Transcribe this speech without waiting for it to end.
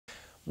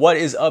What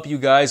is up, you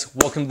guys?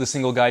 Welcome to the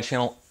Single Guy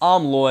channel.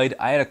 I'm Lloyd.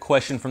 I had a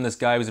question from this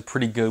guy. It was a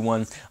pretty good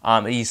one.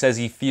 He says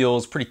he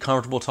feels pretty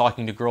comfortable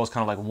talking to girls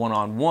kind of like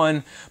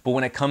one-on-one, but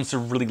when it comes to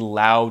really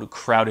loud,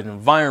 crowded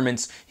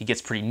environments, he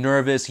gets pretty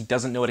nervous. He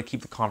doesn't know how to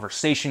keep the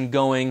conversation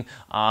going,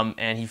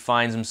 and he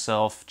finds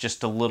himself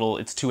just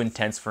it's too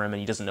intense for him and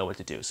he doesn't know what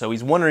to do. So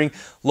he's wondering,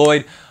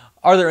 Lloyd,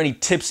 are there any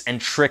tips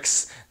and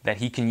tricks that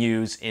he can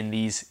use in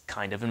these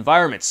kind of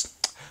environments?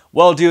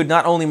 Well, dude,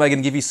 not only am I going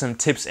to give you some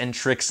tips and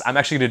tricks, I'm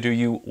actually going to do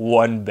you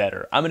one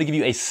better. I'm going to give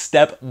you a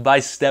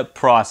step-by-step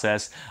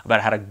process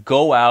about how to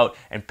go out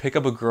and pick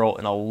up a girl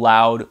in a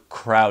loud,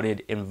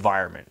 crowded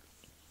environment.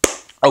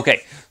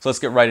 Okay, so let's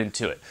get right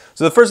into it.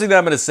 So the first thing that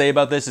I'm going to say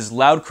about this is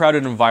loud,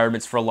 crowded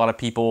environments for a lot of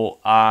people,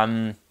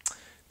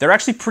 they're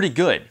actually pretty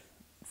good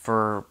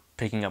for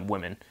picking up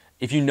women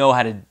if you know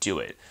how to do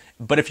it.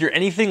 But if you're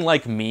anything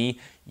like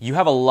me, you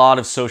have a lot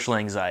of social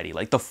anxiety.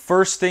 Like the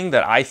first thing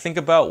that I think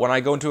about when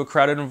I go into a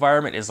crowded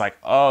environment is like,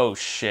 oh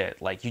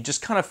shit, like you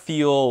just kind of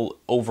feel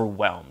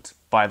overwhelmed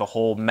by the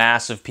whole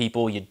mass of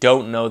people. You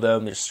don't know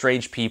them, they're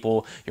strange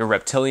people, your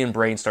reptilian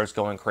brain starts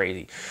going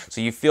crazy. So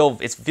it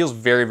feels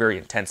very, very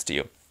intense to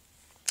you.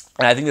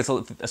 And I think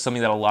that's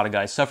something that a lot of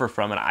guys suffer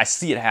from, and I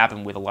see it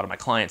happen with a lot of my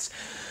clients.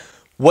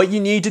 What you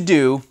need to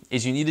do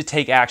is you need to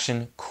take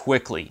action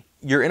quickly.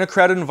 You're in a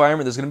crowded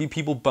environment, there's going to be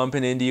people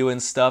bumping into you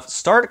and stuff.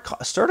 Start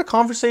a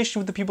conversation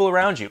with the people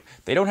around you.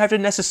 They don't have to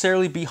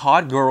necessarily be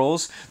hot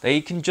girls.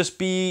 They can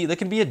be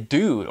a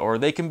dude, or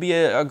they can be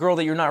a girl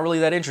that you're not really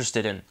that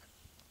interested in.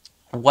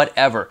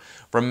 Whatever.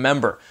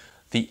 Remember,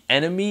 the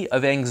enemy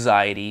of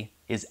anxiety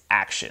is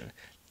action.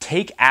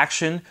 Take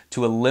action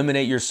to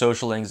eliminate your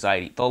social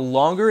anxiety. The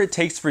longer it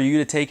takes for you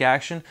to take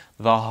action,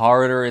 the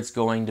harder it's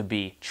going to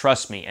be.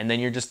 Trust me. And then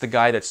you're just the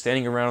guy that's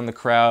standing around in the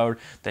crowd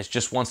that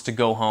just wants to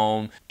go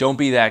home. Don't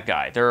be that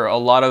guy. There are a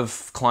lot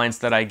of clients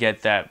that I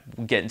get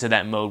that get into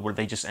that mode where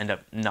they just end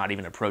up not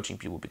even approaching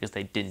people because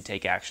they didn't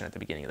take action at the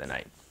beginning of the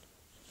night.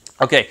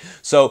 Okay,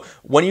 so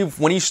when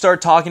you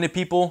start talking to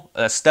people,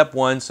 step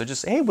one, so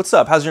just, hey, what's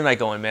up? How's your night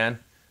going, man?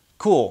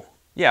 Cool.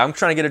 Yeah, I'm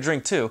trying to get a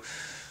drink too.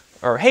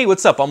 Or, hey,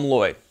 what's up? I'm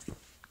Lloyd.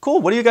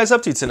 Cool, what are you guys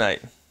up to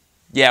tonight?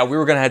 Yeah, we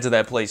were gonna head to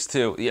that place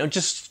too. You know,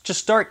 just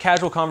start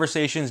casual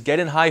conversations, get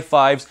in high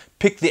fives,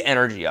 pick the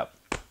energy up.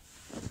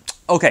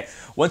 Okay,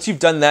 once you've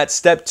done that,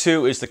 step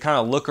two is to kind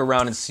of look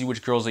around and see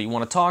which girls that you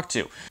want to talk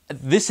to.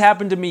 This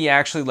happened to me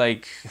actually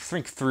like, I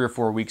think 3 or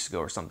 4 weeks ago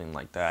or something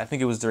like that. I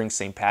think it was during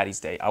St.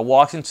 Patty's Day. I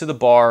walked into the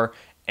bar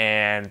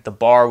and the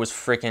bar was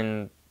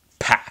freaking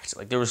packed.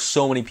 Like there were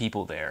so many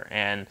people there,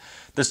 and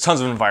there's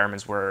tons of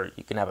environments where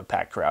you can have a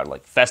packed crowd,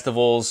 like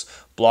festivals,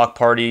 block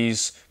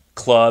parties,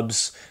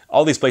 clubs.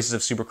 All these places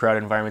have super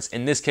crowded environments.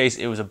 In this case,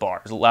 it was a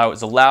bar. It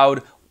was a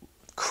loud,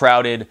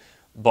 crowded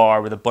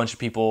bar with a bunch of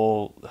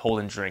people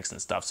holding drinks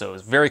and stuff. So it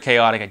was very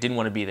chaotic. I didn't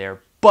want to be there,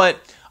 but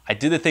I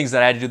did the things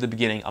that I had to do at the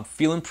beginning. I'm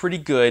feeling pretty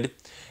good,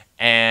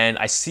 and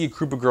I see a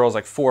group of girls,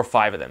 like 4 or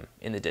 5 of them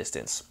in the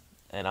distance.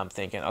 And I'm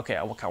thinking, okay,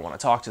 I want to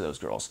talk to those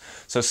girls.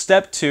 So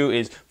step two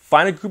is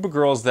find a group of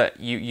girls that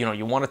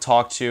you want to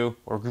talk to,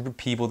 or a group of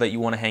people that you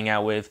want to hang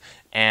out with,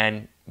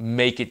 and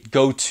make it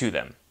go to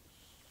them.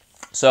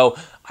 So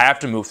I have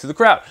to move through the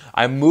crowd.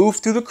 I move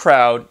through the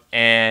crowd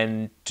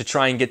and to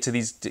try and get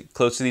to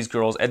close to these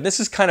girls. And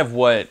this is kind of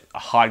what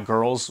hot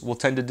girls will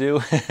tend to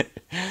do.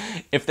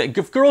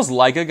 If girls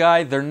like a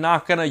guy, they're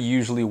not gonna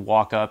usually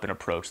walk up and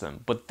approach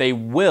them, but they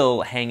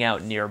will hang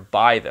out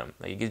nearby them.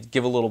 They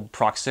give a little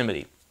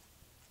proximity.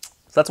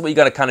 So that's what you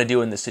got to kind of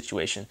do in this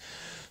situation.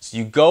 So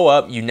you go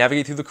up, you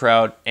navigate through the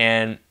crowd,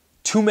 and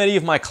too many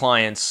of my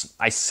clients,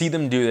 I see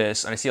them do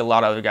this, and I see a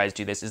lot of other guys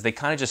do this, is they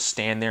kind of just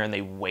stand there and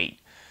they wait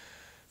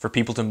for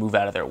people to move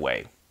out of their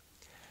way.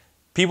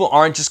 People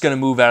aren't just going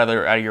to move out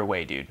of your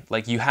way, dude.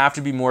 Like, you have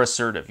to be more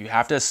assertive. You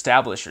have to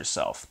establish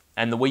yourself.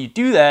 And the way you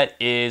do that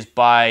is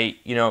by,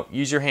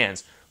 use your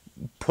hands.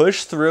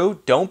 Push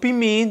through. Don't be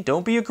mean.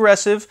 Don't be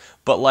aggressive.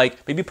 But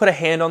like maybe put a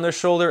hand on their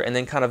shoulder and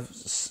then kind of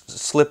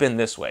slip in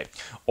this way.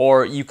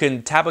 Or you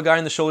can tap a guy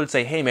on the shoulder and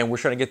say, hey man, we're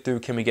trying to get through.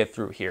 Can we get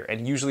through here?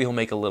 And usually he'll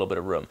make a little bit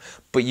of room.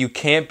 But you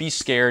can't be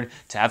scared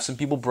to have some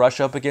people brush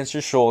up against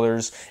your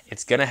shoulders.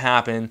 It's going to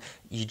happen.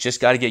 You just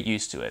got to get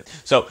used to it.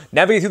 So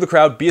navigate through the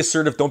crowd. Be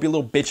assertive. Don't be a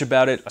little bitch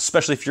about it.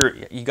 Especially if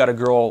you got a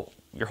girl,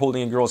 you're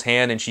holding a girl's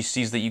hand and she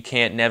sees that you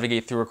can't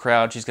navigate through a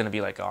crowd, she's going to be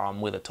like, oh,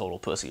 I'm with a total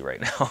pussy right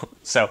now.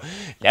 So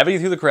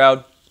navigate through the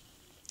crowd,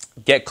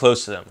 get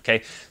close to them,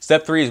 okay?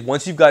 Step three is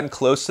once you've gotten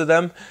close to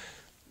them,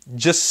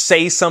 just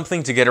say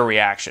something to get a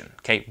reaction,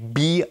 okay?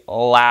 Be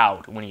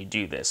loud when you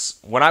do this.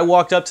 When I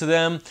walked up to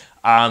them,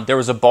 there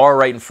was a bar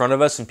right in front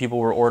of us and people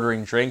were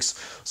ordering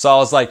drinks. So I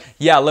was like,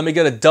 yeah, let me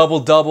get a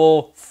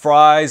double,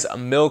 fries, a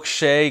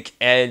milkshake,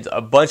 and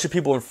a bunch of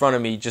people in front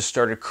of me just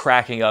started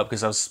cracking up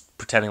because I was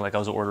pretending like I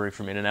was ordering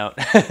from In-N-Out.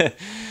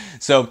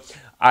 So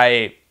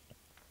I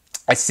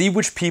see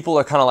which people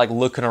are kind of like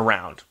looking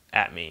around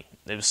at me.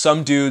 There was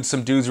some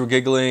dudes were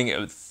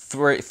giggling.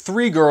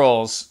 Three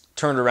girls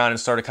turned around and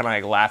started kind of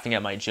like laughing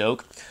at my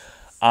joke.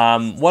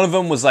 One of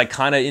them was like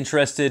kind of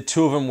interested.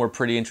 Two of them were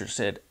pretty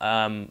interested.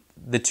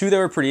 The two that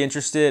were pretty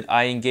interested,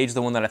 I engaged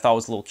the one that I thought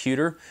was a little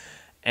cuter,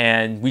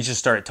 and we just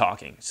started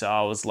talking. So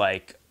I was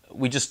like,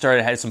 we just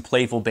had some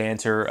playful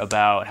banter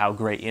about how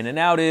great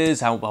In-N-Out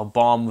is, how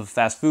bomb of a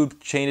fast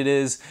food chain it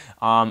is.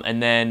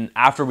 And then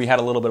after we had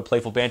a little bit of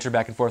playful banter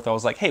back and forth, I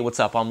was like, hey, what's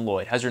up? I'm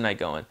Lloyd. How's your night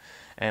going?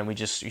 And we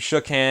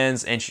shook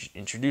hands and she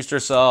introduced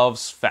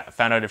ourselves,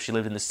 found out if she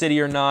lived in the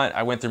city or not.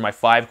 I went through my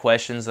 5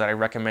 questions that I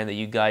recommend that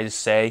you guys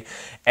say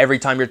every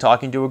time you're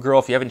talking to a girl.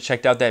 If you haven't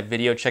checked out that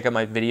video, check out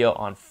my video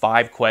on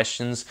 5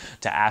 questions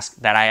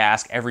that I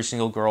ask every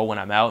single girl when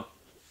I'm out.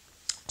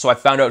 So I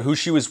found out who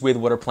she was with,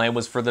 what her plan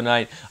was for the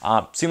night.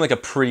 Seemed like a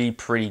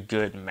pretty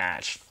good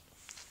match.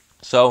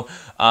 So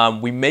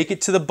we make it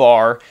to the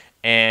bar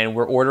and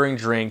we're ordering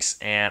drinks,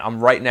 and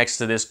I'm right next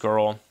to this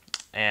girl,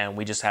 and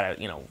we just had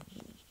a,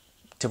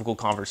 typical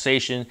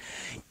conversation.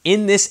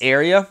 In this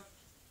area,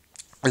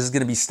 this is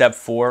going to be step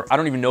 4. I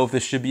don't even know if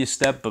this should be a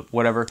step, but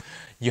whatever.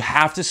 You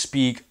have to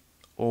speak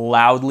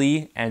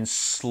loudly and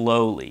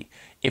slowly.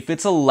 If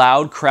it's a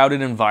loud,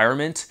 crowded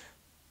environment,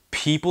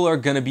 people are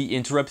going to be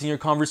interrupting your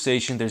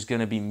conversation. There's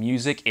going to be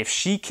music. If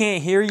she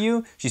can't hear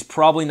you, she's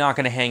probably not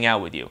going to hang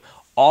out with you.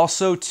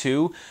 Also,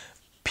 too,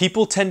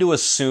 people tend to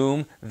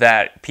assume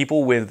that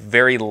people with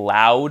very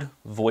loud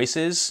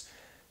voices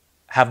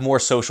have more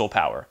social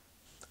power.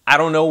 I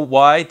don't know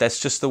why. That's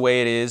just the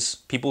way it is.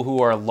 People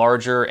who are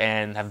larger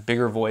and have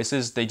bigger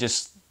voices,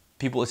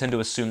 people tend to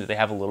assume that they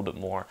have a little bit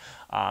more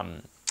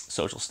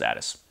social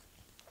status.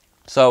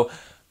 So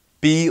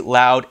be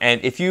loud. And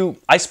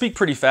I speak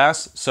pretty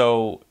fast,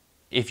 so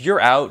if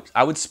you're out,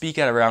 I would speak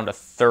at around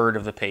 1/3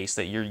 of the pace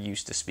that you're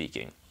used to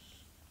speaking.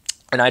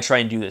 And I try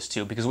and do this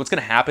too, because what's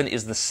going to happen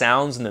is the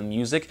sounds and the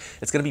music,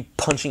 it's going to be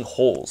punching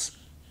holes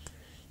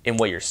in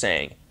what you're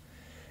saying.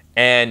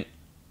 And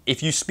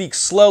if you speak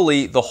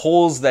slowly, the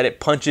holes that it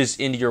punches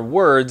into your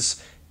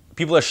words,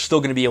 people are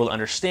still going to be able to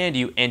understand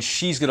you, and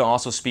she's going to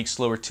also speak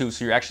slower too,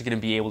 so you're actually going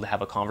to be able to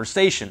have a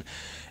conversation.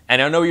 And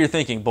I know what you're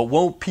thinking, but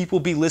won't people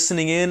be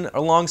listening in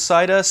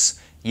alongside us?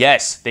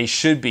 Yes, they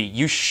should be.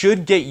 You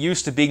should get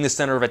used to being the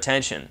center of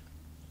attention.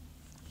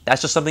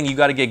 That's just something you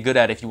got to get good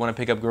at if you want to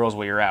pick up girls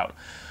while you're out.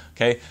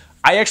 Okay?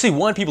 I actually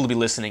want people to be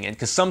listening in,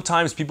 because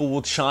sometimes people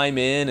will chime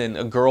in and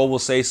a girl will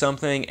say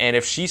something, and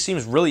if she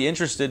seems really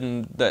interested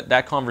in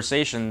that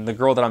conversation, the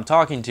girl that I'm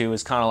talking to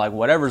is kind of like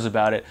whatever's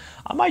about it,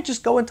 I might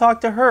just go and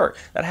talk to her.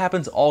 That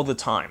happens all the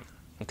time.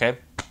 Okay?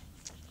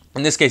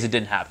 In this case, it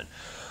didn't happen.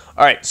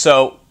 All right,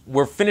 so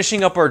we're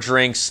finishing up our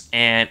drinks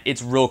and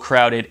it's real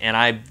crowded,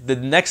 and the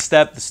next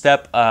step,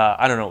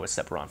 I don't know what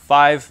step we're on.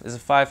 5? Is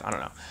it 5? I don't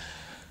know.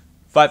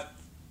 5.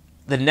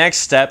 The next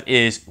step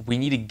is we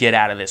need to get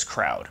out of this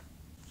crowd.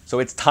 So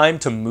it's time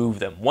to move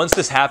them. Once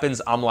this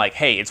happens, I'm like,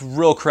 hey, it's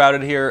real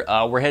crowded here.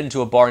 We're heading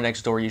to a bar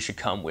next door you should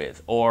come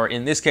with. Or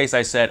in this case,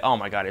 I said, oh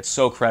my God, it's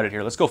so crowded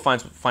here. Let's go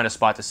find a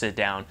spot to sit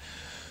down.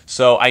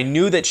 So I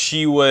knew that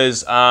she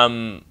was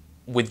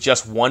with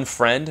just one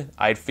friend.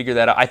 I'd figured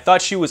that out. I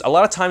thought she was, a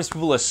lot of times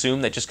people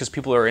assume that just because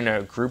people are in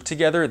a group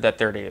together that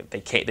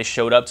they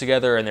showed up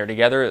together and they're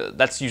together.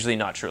 That's usually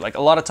not true. Like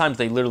a lot of times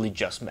they literally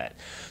just met.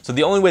 So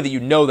the only way that you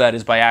know that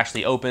is by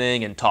actually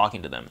opening and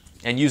talking to them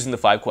and using the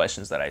 5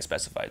 questions that I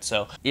specified.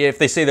 So if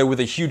they say they're with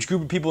a huge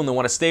group of people and they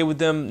want to stay with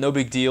them, no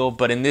big deal.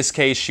 But in this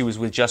case, she was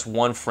with just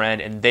one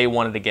friend and they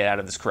wanted to get out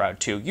of this crowd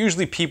too.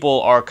 Usually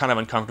people are kind of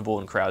uncomfortable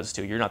in crowds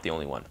too. You're not the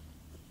only one.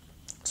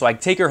 So I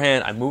take her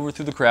hand, I move her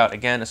through the crowd,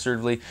 again,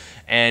 assertively,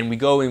 and we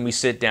go and we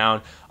sit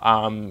down.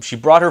 She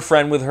brought her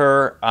friend with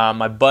her.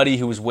 My buddy,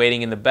 who was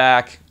waiting in the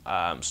back,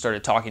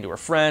 started talking to her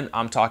friend.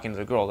 I'm talking to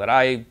the girl that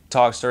I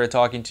started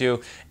talking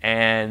to.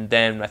 And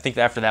then I think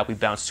after that, we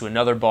bounced to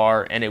another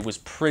bar, and it was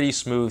pretty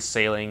smooth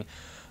sailing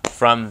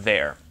from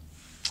there.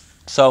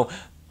 So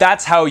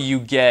that's how you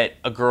get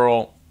a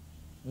girl.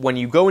 When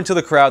you go into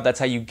the crowd, that's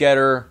how you get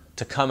her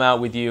to come out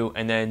with you,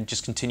 and then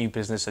just continue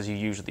business as you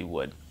usually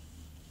would.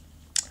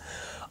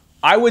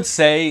 I would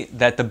say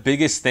that the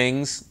biggest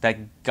things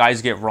that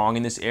guys get wrong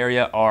in this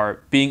area are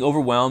being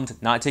overwhelmed,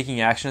 not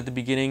taking action at the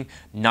beginning,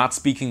 not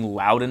speaking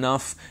loud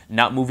enough,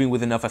 not moving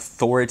with enough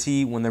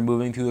authority when they're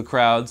moving through the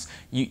crowds.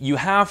 You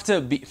have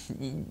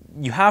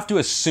to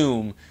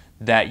assume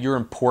that you're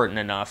important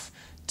enough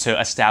to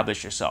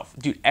establish yourself.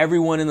 Dude,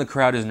 everyone in the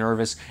crowd is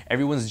nervous.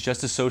 Everyone's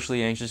just as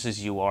socially anxious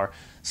as you are.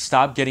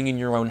 Stop getting in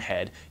your own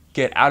head.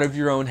 Get out of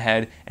your own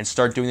head and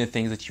start doing the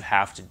things that you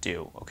have to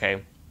do,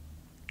 okay?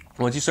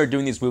 Once you start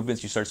doing these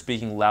movements, you start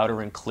speaking louder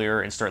and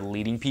clearer and start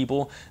leading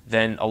people,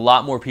 then a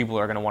lot more people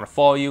are going to want to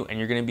follow you and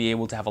you're going to be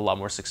able to have a lot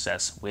more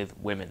success with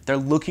women. They're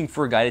looking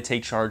for a guy to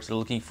take charge. They're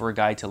looking for a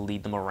guy to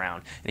lead them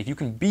around. And if you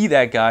can be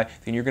that guy,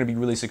 then you're going to be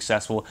really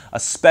successful,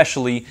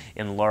 especially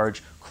in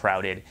large,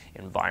 crowded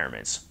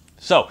environments.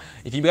 So,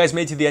 if you guys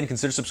made it to the end,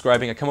 consider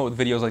subscribing. I come up with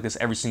videos like this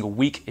every single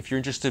week. If you're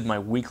interested in my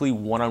weekly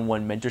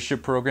one-on-one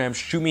mentorship program,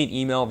 shoot me an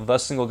email,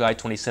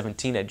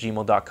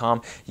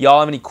 TheSingleGuy2017@gmail.com. Y'all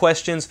have any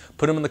questions,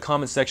 put them in the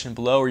comment section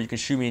below, or you can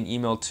shoot me an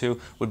email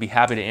too. Would be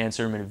happy to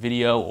answer them in a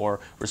video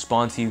or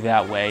respond to you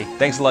that way.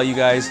 Thanks a lot, you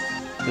guys.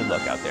 Good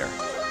luck out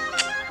there.